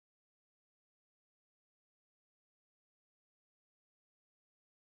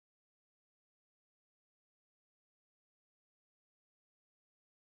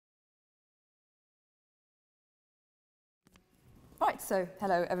Right, so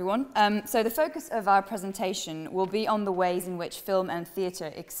hello everyone. So the focus of our presentation will be on the ways in which film and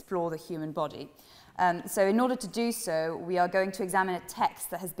theatre explore the human body. So in order to do so, we are going to examine a text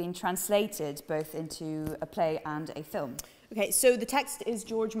that has been translated both into a play and a film. Okay, so the text is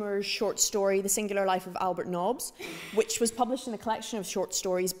George Moore's short story, The Singular Life of Albert Nobbs, which was published in a collection of short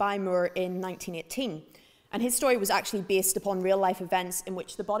stories by Moore in 1918. And his story was actually based upon real-life events in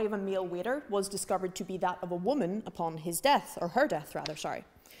which the body of a male waiter was discovered to be that of a woman upon his death, or her death, rather, sorry.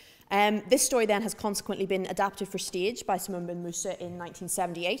 This story then has consequently been adapted for stage by Simone Ben Moussa in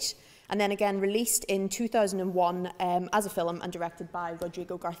 1978, and then again released in 2001 as a film and directed by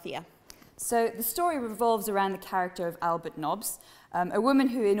Rodrigo Garcia. So the story revolves around the character of Albert Nobbs, a woman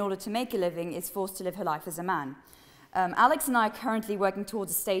who, in order to make a living, is forced to live her life as a man. Alex and I are currently working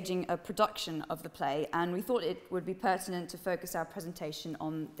towards staging a production of the play, and we thought it would be pertinent to focus our presentation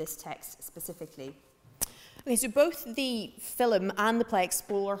on this text specifically. Okay, so both the film and the play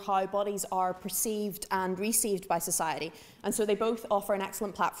explore how bodies are perceived and received by society, and so they both offer an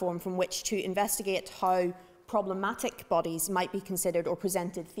excellent platform from which to investigate how problematic bodies might be considered or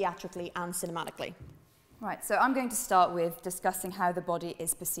presented theatrically and cinematically. Right, so I'm going to start with discussing how the body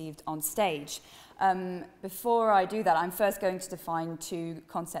is perceived on stage. Before I do that, I'm first going to define two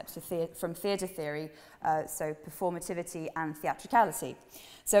concepts from theatre theory, so performativity and theatricality.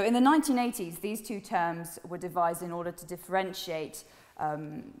 So in the 1980s, these two terms were devised in order to differentiate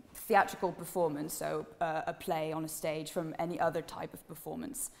theatrical performance, so a play on a stage, from any other type of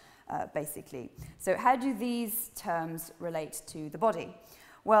performance, basically. So how do these terms relate to the body?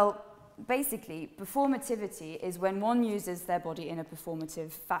 Well, basically, performativity is when one uses their body in a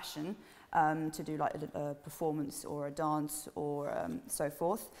performative fashion to do like a performance or a dance or so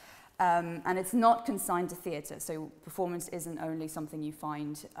forth. And it's not consigned to theatre, so performance isn't only something you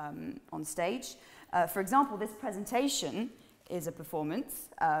find on stage. For example, this presentation is a performance,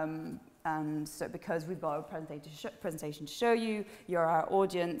 and so because we've got a presentation to show you, you're our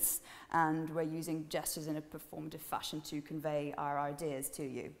audience, and we're using gestures in a performative fashion to convey our ideas to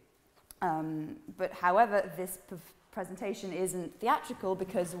you. But however, this presentation isn't theatrical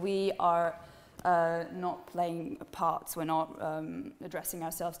because we are not playing parts. We're not addressing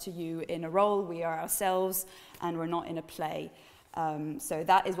ourselves to you in a role. We are ourselves, and we're not in a play. So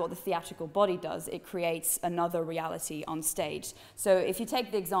that is what the theatrical body does. It creates another reality on stage. So if you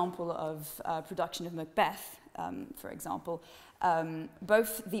take the example of production of Macbeth, for example,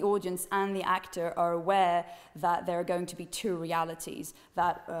 both the audience and the actor are aware that there are going to be two realities,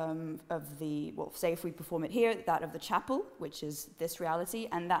 that of the, well, say if we perform it here, that of the chapel, which is this reality,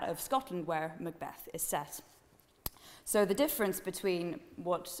 and that of Scotland, where Macbeth is set. So the difference between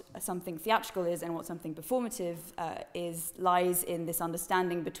what something theatrical is and what something performative is lies in this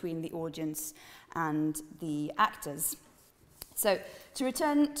understanding between the audience and the actors. So to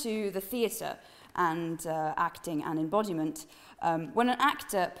return to the theatre and acting and embodiment, when an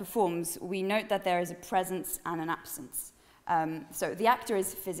actor performs, we note that there is a presence and an absence. So the actor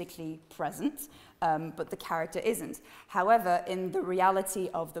is physically present, but the character isn't. However, in the reality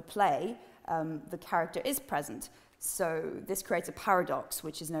of the play, the character is present. So this creates a paradox,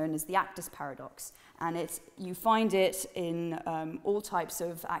 which is known as the actor's paradox. And you find it in all types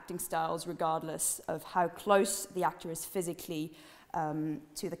of acting styles, regardless of how close the actor is physically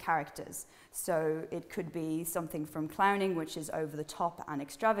to the characters. So it could be something from clowning, which is over the top and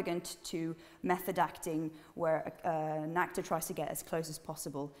extravagant, to method acting, where an actor tries to get as close as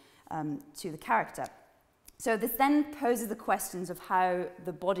possible to the character. So this then poses the questions of how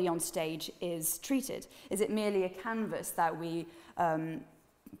the body on stage is treated. Is it merely a canvas that we add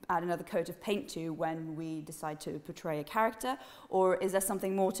another coat of paint to when we decide to portray a character, or is there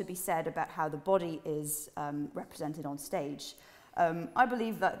something more to be said about how the body is represented on stage? I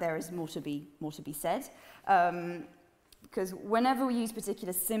believe that there is more to be said, because whenever we use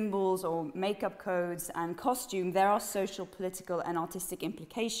particular symbols or makeup codes and costume, there are social, political, and artistic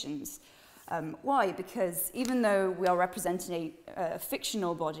implications. Why? Because even though we are representing a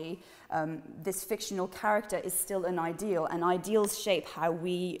fictional body, this fictional character is still an ideal, and ideals shape how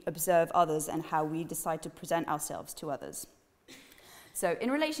we observe others and how we decide to present ourselves to others. So in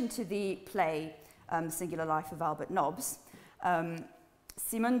relation to the play, The Singular Life of Albert Nobbs,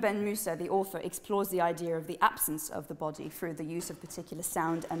 Simone Ben Moussa, the author, explores the idea of the absence of the body through the use of particular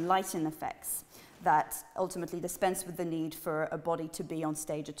sound and lighting effects that ultimately dispense with the need for a body to be on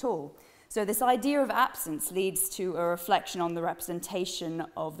stage at all. So this idea of absence leads to a reflection on the representation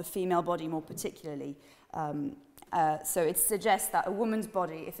of the female body more particularly. So it suggests that a woman's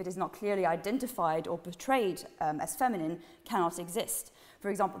body, if it is not clearly identified or portrayed as feminine, cannot exist. For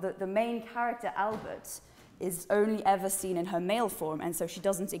example, the main character, Albert, is only ever seen in her male form, and so she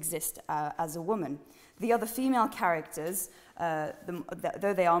doesn't exist as a woman. The other female characters,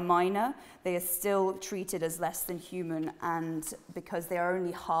 though they are minor, they are still treated as less than human, and because they are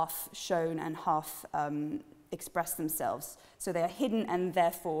only half shown and half express themselves. So they are hidden, and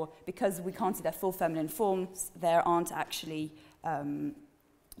therefore, because we can't see their full feminine forms, they aren't actually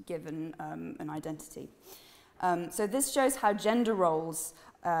given an identity. So this shows how gender roles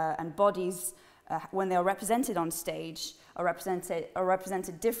and bodies, when they are represented on stage, are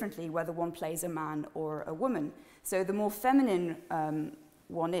represented differently whether one plays a man or a woman. So the more feminine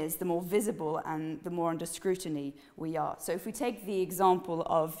one is, the more visible and the more under scrutiny we are. So if we take the example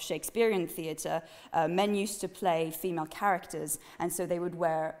of Shakespearean theatre, men used to play female characters, and so they would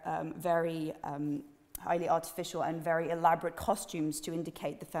wear very highly artificial and very elaborate costumes to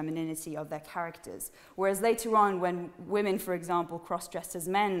indicate the femininity of their characters. Whereas later on, when women, for example, cross-dressed as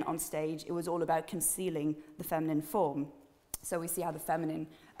men on stage, it was all about concealing the feminine form. So we see how the feminine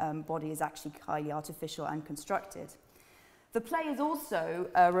body is actually highly artificial and constructed. The play is also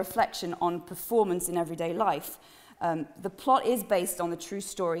a reflection on performance in everyday life. The plot is based on the true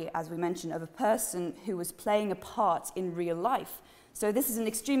story, as we mentioned, of a person who was playing a part in real life. So this is an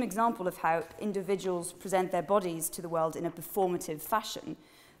extreme example of how individuals present their bodies to the world in a performative fashion.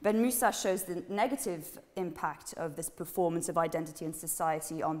 Ben Moussa shows the negative impact of this performance of identity in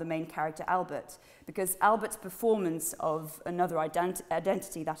society on the main character Albert, because Albert's performance of another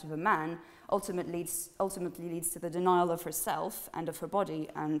identity, that of a man, ultimately leads to the denial of herself and of her body,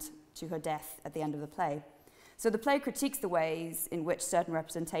 and to her death at the end of the play. So the play critiques the ways in which certain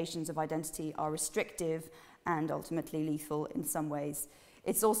representations of identity are restrictive and ultimately lethal in some ways.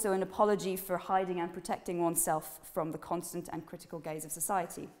 It's also an apology for hiding and protecting oneself from the constant and critical gaze of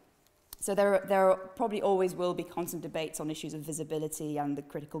society. So there probably always will be constant debates on issues of visibility and the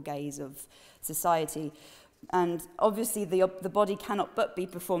critical gaze of society. And obviously the body cannot but be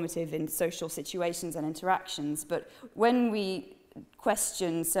performative in social situations and interactions, but when we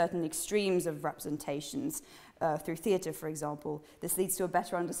question certain extremes of representations, through theatre, for example, this leads to a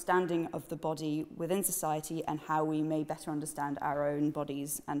better understanding of the body within society and how we may better understand our own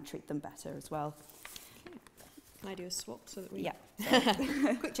bodies and treat them better as well. Okay. Can I do a swap so that we... Yeah.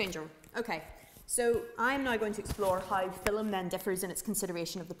 Quick changeover. Okay. So I'm now going to explore how film then differs in its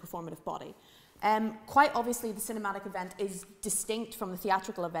consideration of the performative body. Quite obviously, the cinematic event is distinct from the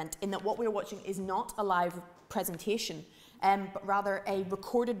theatrical event in that what we're watching is not a live presentation, but rather a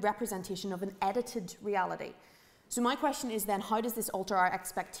recorded representation of an edited reality. So my question is then, how does this alter our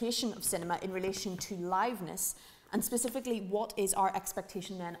expectation of cinema in relation to liveness? And specifically, what is our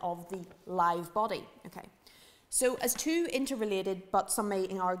expectation then of the live body? Okay. So as two interrelated, but some may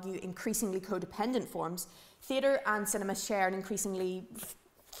argue increasingly codependent forms, theatre and cinema share an increasingly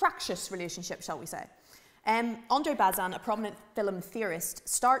fractious relationship, shall we say. André Bazin, a prominent film theorist,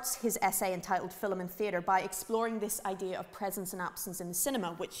 starts his essay entitled Film and Theatre by exploring this idea of presence and absence in the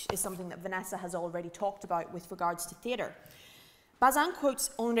cinema, which is something that Vanessa has already talked about with regards to theatre. Bazin quotes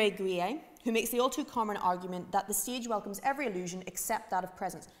André Gouillet, who makes the all too common argument that the stage welcomes every illusion except that of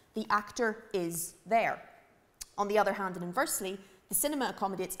presence. The actor is there. On the other hand, and inversely, the cinema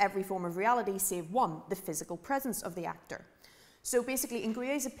accommodates every form of reality save one, the physical presence of the actor. So basically, in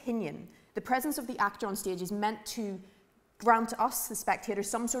Gouillet's opinion, the presence of the actor on stage is meant to grant us, the spectator,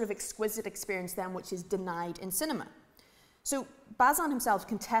 some sort of exquisite experience then which is denied in cinema. So Bazin himself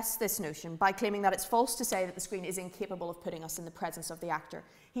contests this notion by claiming that it's false to say that the screen is incapable of putting us in the presence of the actor.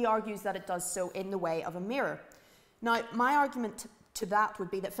 He argues that it does so in the way of a mirror. Now, my argument to that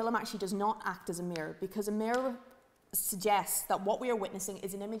would be that film actually does not act as a mirror, because a mirror suggests that what we are witnessing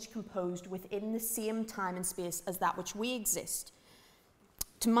is an image composed within the same time and space as that which we exist.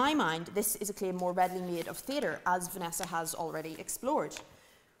 To my mind, this is a claim more readily made of theatre, as Vanessa has already explored.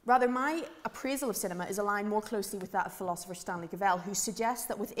 Rather, my appraisal of cinema is aligned more closely with that of philosopher Stanley Cavell, who suggests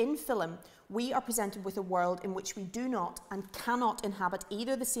that within film, we are presented with a world in which we do not and cannot inhabit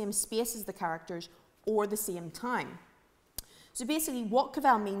either the same space as the characters or the same time. So basically, what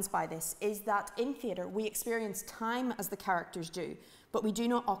Cavell means by this is that in theatre, we experience time as the characters do, but we do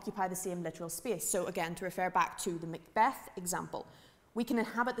not occupy the same literal space. So again, to refer back to the Macbeth example, we can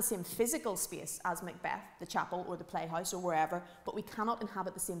inhabit the same physical space as Macbeth, the chapel or the playhouse or wherever, but we cannot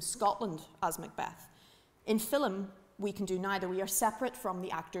inhabit the same Scotland as Macbeth. In film, we can do neither. We are separate from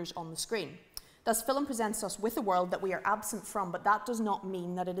the actors on the screen. Thus, film presents us with a world that we are absent from, but that does not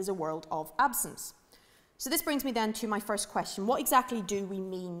mean that it is a world of absence. So this brings me then to my first question. What exactly do we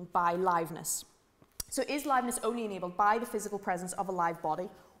mean by liveness? So is liveness only enabled by the physical presence of a live body,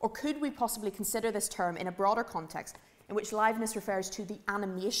 or could we possibly consider this term in a broader context in which liveness refers to the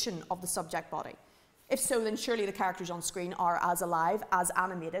animation of the subject body? If so, then surely the characters on screen are as alive, as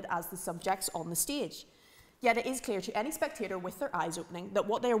animated as the subjects on the stage. Yet it is clear to any spectator with their eyes opening that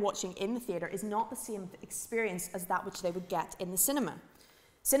what they are watching in the theatre is not the same experience as that which they would get in the cinema.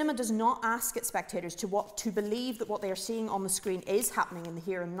 Cinema does not ask its spectators to believe that what they are seeing on the screen is happening in the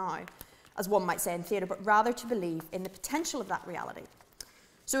here and now, as one might say in theatre, but rather to believe in the potential of that reality.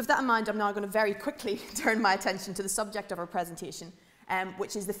 So with that in mind, I'm now going to very quickly turn my attention to the subject of our presentation,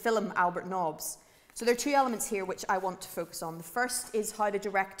 which is the film Albert Nobbs. So there are two elements here which I want to focus on. The first is how the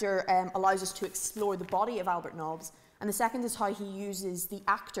director allows us to explore the body of Albert Nobbs, and the second is how he uses the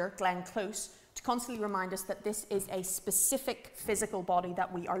actor, Glenn Close, to constantly remind us that this is a specific physical body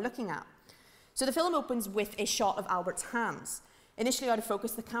that we are looking at. So the film opens with a shot of Albert's hands. Initially out of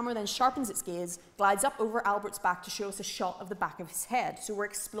focus, the camera then sharpens its gaze, glides up over Albert's back to show us a shot of the back of his head. So we're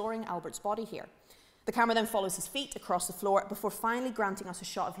exploring Albert's body here. The camera then follows his feet across the floor before finally granting us a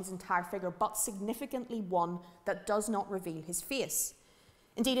shot of his entire figure, but significantly one that does not reveal his face.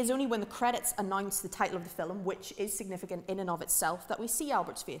 Indeed, it is only when the credits announce the title of the film, which is significant in and of itself, that we see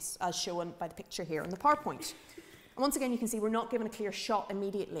Albert's face, as shown by the picture here in the PowerPoint. And once again, you can see we're not given a clear shot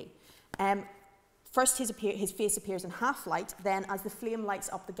immediately. First, his face appears in half light, then as the flame lights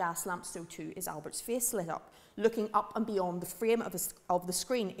up the gas lamp, so too is Albert's face lit up, looking up and beyond the frame of the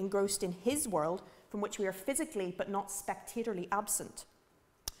screen, engrossed in his world, from which we are physically but not spectatorally absent.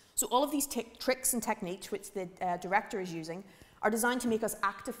 So all of these tricks and techniques which the director is using are designed to make us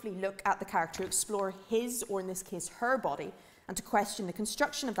actively look at the character, explore his, or in this case her, body, and to question the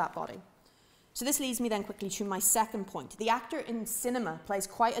construction of that body. So this leads me then quickly to my second point. The actor in cinema plays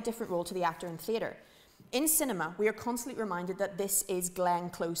quite a different role to the actor in theatre. In cinema, we are constantly reminded that this is Glenn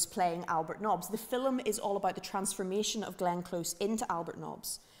Close playing Albert Nobbs. The film is all about the transformation of Glenn Close into Albert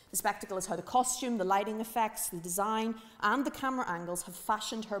Nobbs. The spectacle is how the costume, the lighting effects, the design, and the camera angles have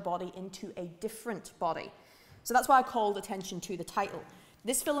fashioned her body into a different body. So that's why I called attention to the title.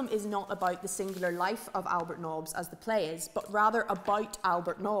 This film is not about the singular life of Albert Nobbs as the play is, but rather about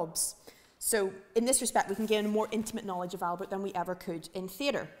Albert Nobbs. So in this respect, we can gain a more intimate knowledge of Albert than we ever could in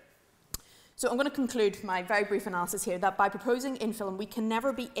theatre. So I'm going to conclude my very brief analysis here that by proposing in film, we can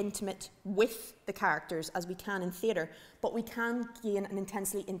never be intimate with the characters as we can in theatre, but we can gain an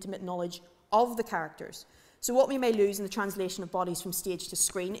intensely intimate knowledge of the characters. So what we may lose in the translation of bodies from stage to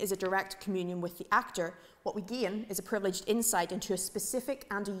screen is a direct communion with the actor. What we gain is a privileged insight into a specific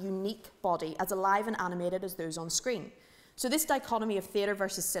and a unique body, as alive and animated as those on screen. So this dichotomy of theatre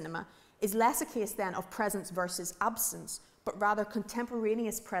versus cinema is less a case then of presence versus absence, but rather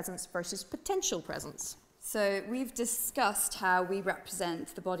contemporaneous presence versus potential presence. So we've discussed how we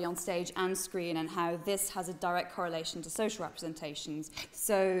represent the body on stage and screen and how this has a direct correlation to social representations.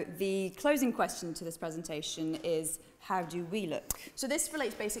 So the closing question to this presentation is, how do we look? So this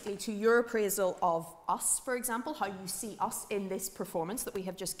relates basically to your appraisal of us, for example, how you see us in this performance that we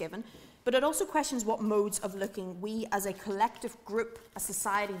have just given, but it also questions what modes of looking we as a collective group, a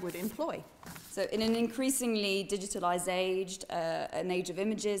society, would employ. So in an increasingly digitalized age, an age of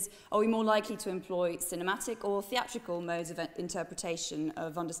images, are we more likely to employ cinematic or theatrical modes of interpretation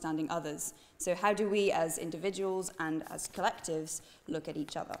of understanding others? So how do we as individuals and as collectives look at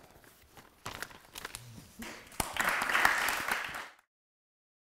each other?